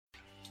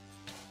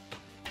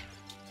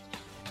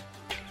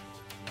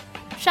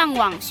上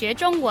网学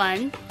中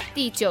文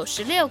第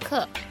96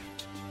课。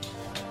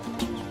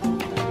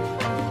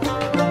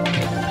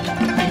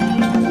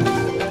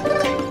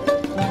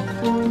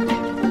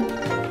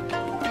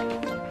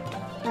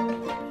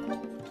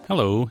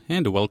Hello,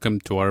 and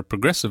welcome to our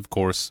progressive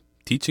course,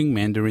 Teaching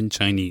Mandarin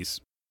Chinese.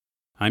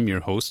 I'm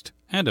your host,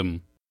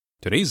 Adam.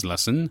 Today's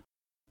lesson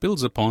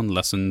builds upon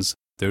lessons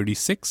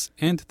 36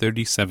 and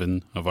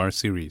 37 of our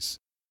series.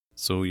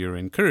 So you're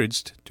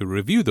encouraged to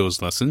review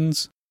those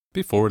lessons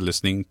before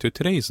listening to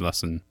today's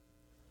lesson.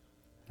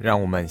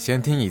 让我们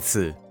先听一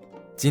次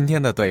今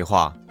天的对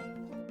话。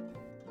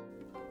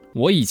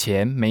我以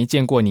前没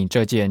见过你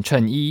这件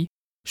衬衣，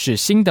是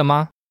新的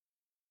吗？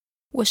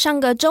我上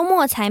个周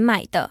末才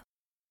买的。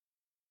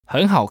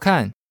很好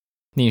看。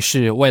你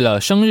是为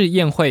了生日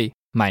宴会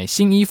买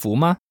新衣服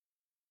吗？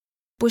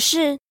不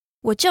是，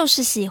我就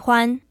是喜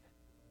欢。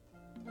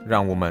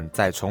让我们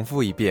再重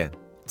复一遍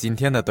今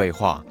天的对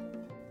话。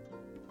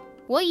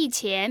我以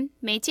前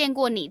没见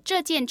过你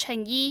这件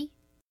衬衣，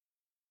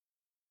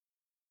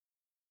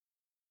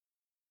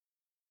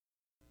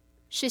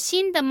是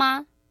新的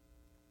吗？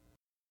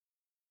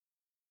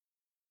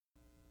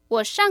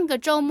我上个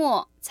周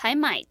末才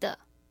买的。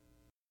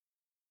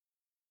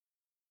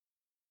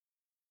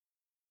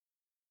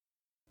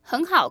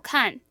很好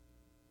看。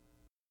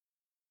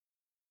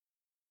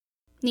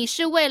你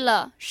是为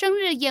了生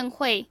日宴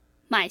会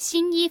买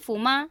新衣服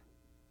吗？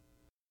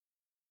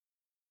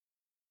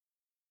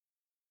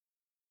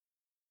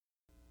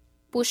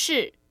不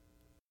是，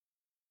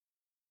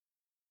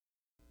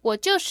我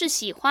就是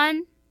喜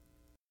欢。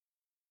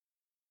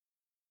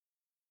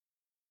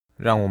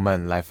让我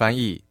们来翻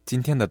译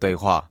今天的对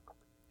话。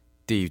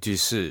第一句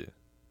是：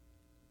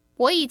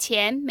我以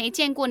前没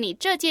见过你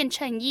这件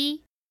衬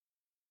衣。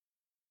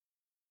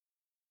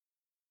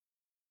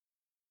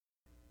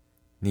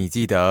你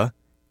记得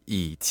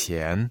以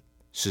前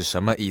是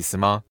什么意思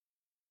吗？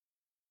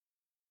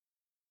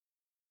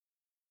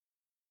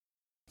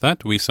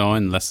 That we saw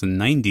in lesson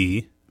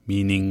 90,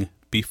 meaning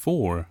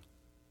before.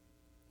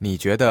 你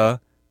觉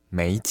得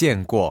没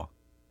见过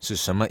是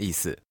什么意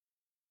思？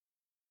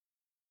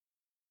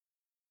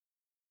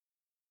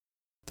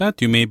 That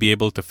you may be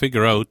able to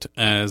figure out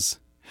as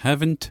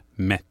haven't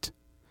met.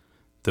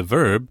 The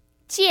verb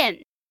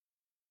见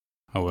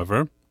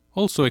however,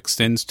 also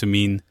extends to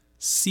mean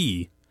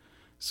see.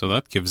 So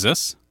that gives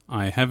us,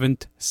 I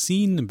haven't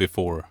seen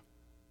before.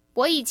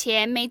 我以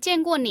前没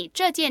见过你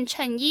这件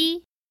衬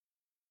衣。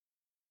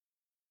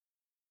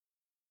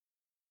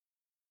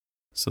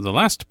So the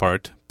last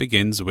part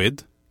begins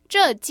with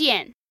这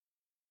件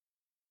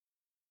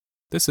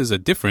this is a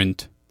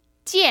different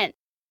件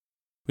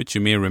which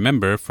you may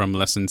remember from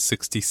lesson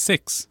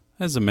 66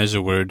 as a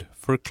measure word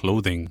for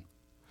clothing.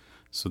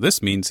 So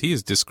this means he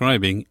is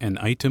describing an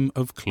item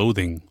of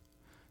clothing.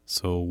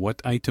 So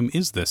what item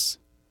is this?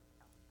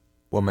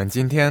 我们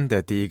今天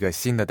的第一个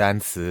新的单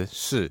词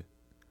是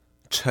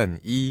衬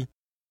衣，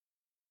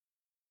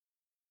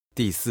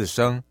第四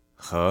声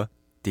和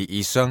第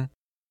一声。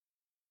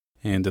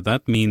And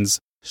that means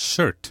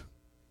shirt.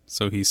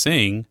 So he's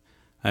saying,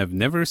 I've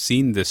never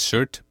seen this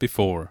shirt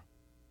before.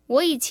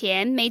 我以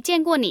前没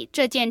见过你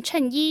这件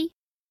衬衣。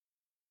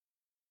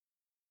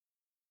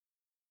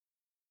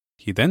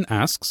He then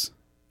asks,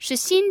 是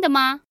新的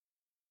吗？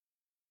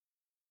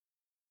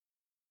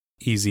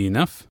 easy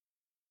enough,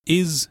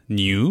 is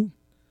new,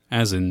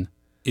 as in,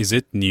 is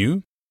it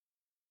new?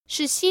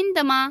 是新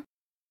的吗？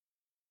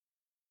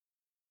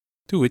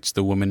 To which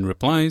the woman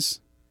replies,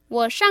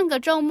 我上个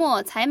周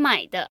末才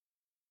买的。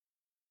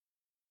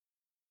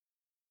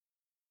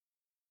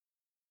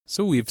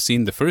So we've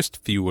seen the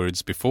first few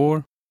words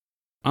before.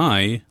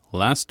 I,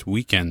 last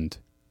weekend.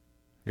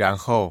 然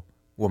后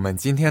我们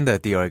今天的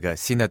第二个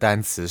新的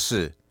单词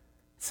是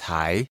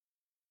才，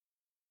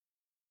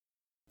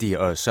第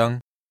二声。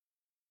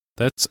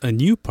 That's a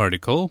new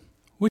particle,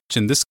 which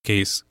in this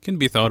case can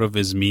be thought of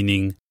as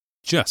meaning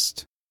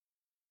just.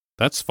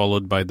 That's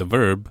followed by the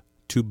verb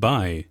to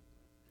buy.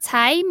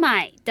 才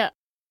买的。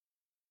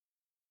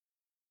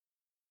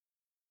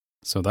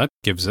So that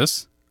gives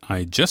us,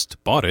 I just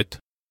bought it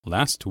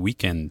last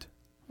weekend.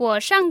 我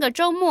上个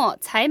周末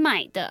才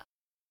买的。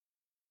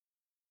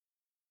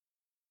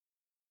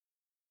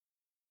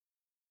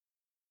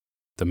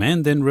The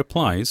man then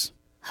replies,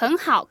 很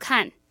好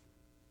看。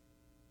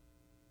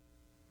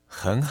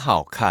很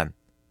好看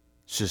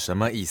是什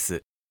么意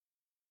思？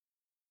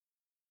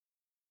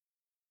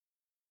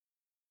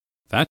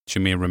 that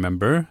you may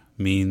remember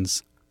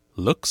means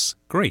looks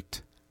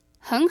great.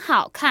 很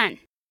好看。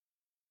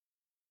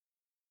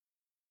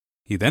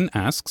He then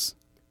asks,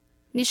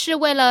 你是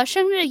为了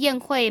生日宴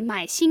会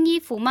买新衣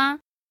服吗？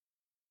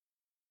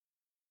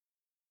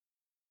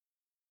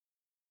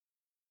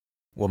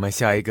我们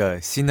下一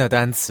个新的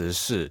单词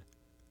是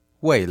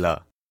为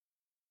了，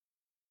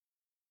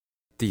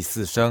第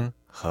四声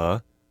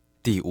和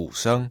第五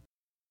声。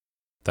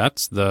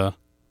 That's the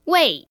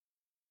为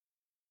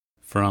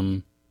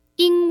from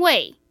因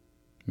为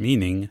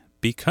meaning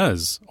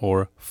because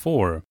or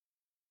for.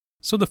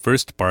 So the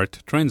first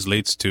part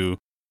translates to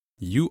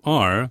you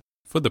are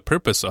for the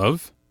purpose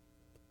of,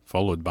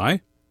 followed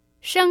by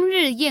生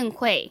日宴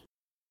会。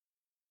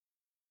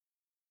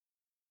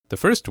 The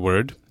first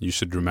word, you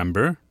should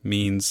remember,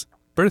 means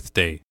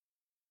birthday,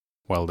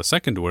 while the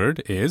second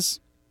word is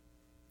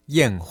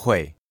宴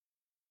会，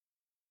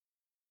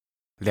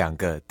两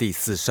个第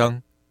四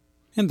声。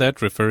 and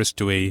that refers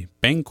to a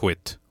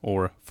banquet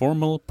or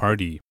formal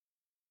party.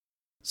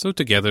 So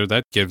together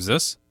that gives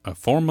us a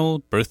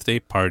formal birthday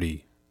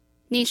party.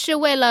 你是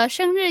为了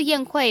生日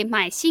宴会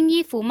买新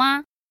衣服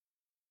吗？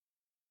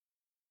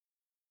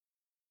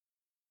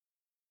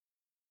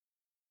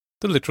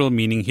 The literal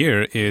meaning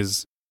here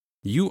is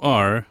you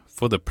are,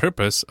 for the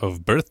purpose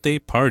of birthday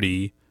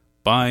party,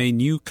 buy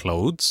new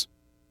clothes,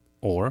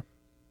 or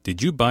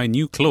did you buy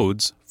new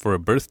clothes for a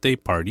birthday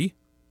party?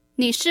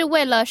 你是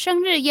为了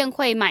生日宴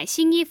会买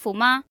新衣服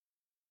吗？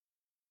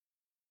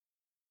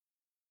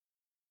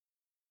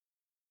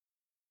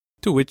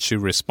 To which she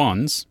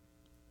responds,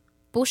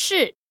 不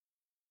是，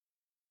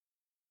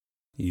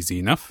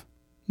 easy enough,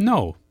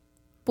 no.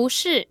 不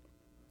是，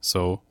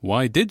 So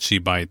why did she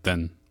buy it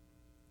then?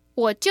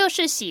 我就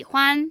是喜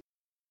欢。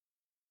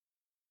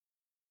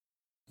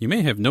 You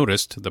may have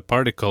noticed the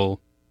particle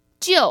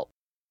就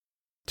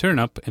turn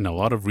up in a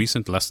lot of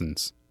recent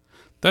lessons.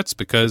 That's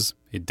because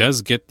it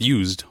does get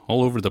used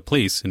all over the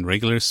place in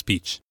regular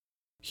speech.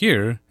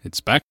 Here, it's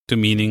back to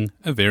meaning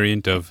a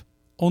variant of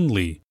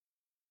only,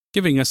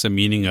 giving us a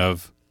meaning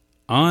of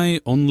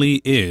I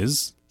only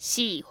is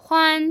喜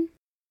欢。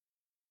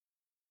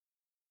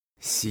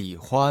喜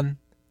欢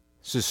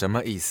是什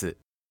么意思？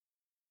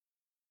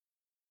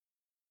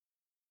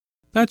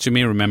 That you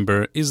may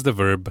remember is the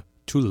verb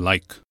to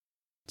like.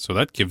 So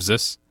that gives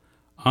us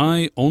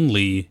I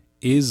only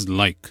is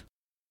like.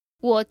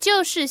 我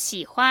就是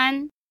喜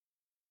欢。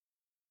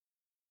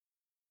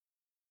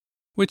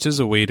 Which is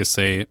a way to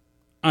say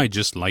I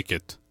just like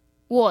it.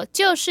 我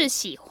就是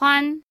喜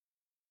欢。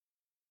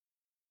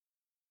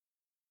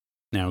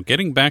 Now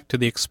getting back to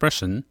the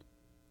expression,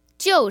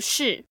 就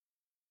是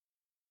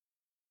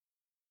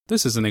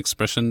this is an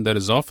expression that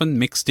is often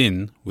mixed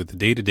in with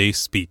day-to-day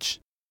speech.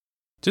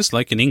 Just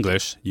like in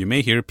English, you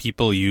may hear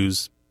people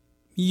use,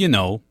 you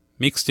know,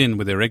 mixed in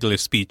with their regular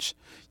speech.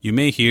 You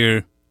may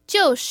hear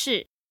就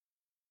是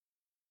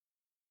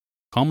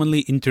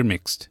commonly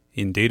intermixed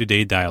in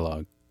day-to-day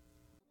dialogue.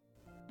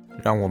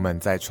 让我们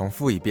再重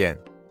复一遍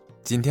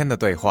今天的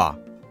对话。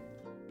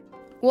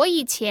我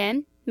以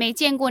前没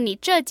见过你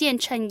这件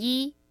衬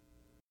衣。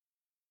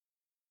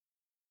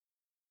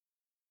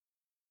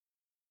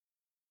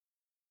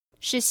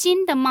是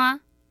新的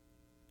吗？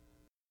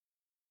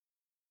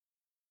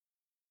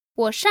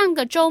我上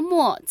个周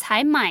末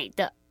才买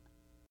的。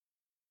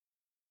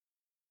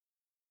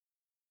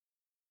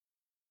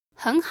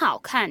很好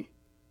看。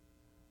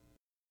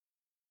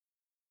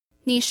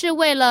你是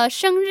为了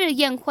生日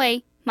宴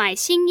会买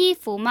新衣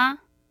服吗？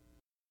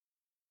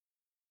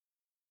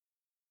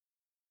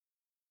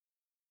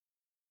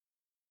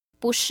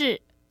不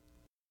是，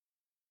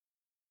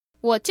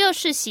我就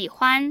是喜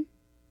欢。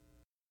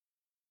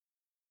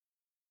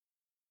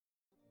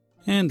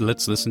 And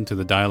let's listen to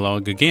the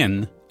dialogue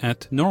again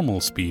at normal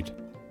speed.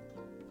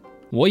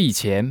 我以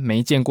前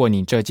没见过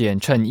你这件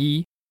衬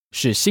衣，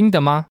是新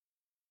的吗？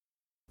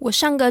我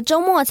上个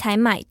周末才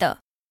买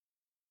的。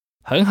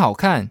很好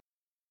看。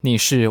你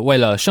是为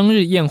了生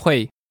日宴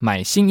会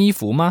买新衣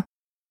服吗？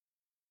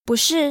不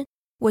是，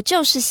我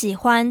就是喜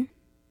欢。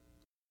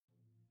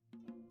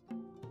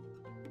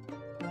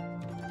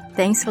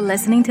 Thanks for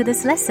listening to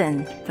this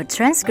lesson. For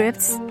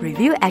transcripts,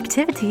 review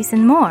activities,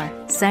 and more,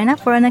 sign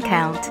up for an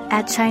account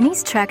at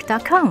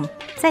ChineseTrack.com.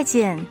 再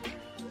见。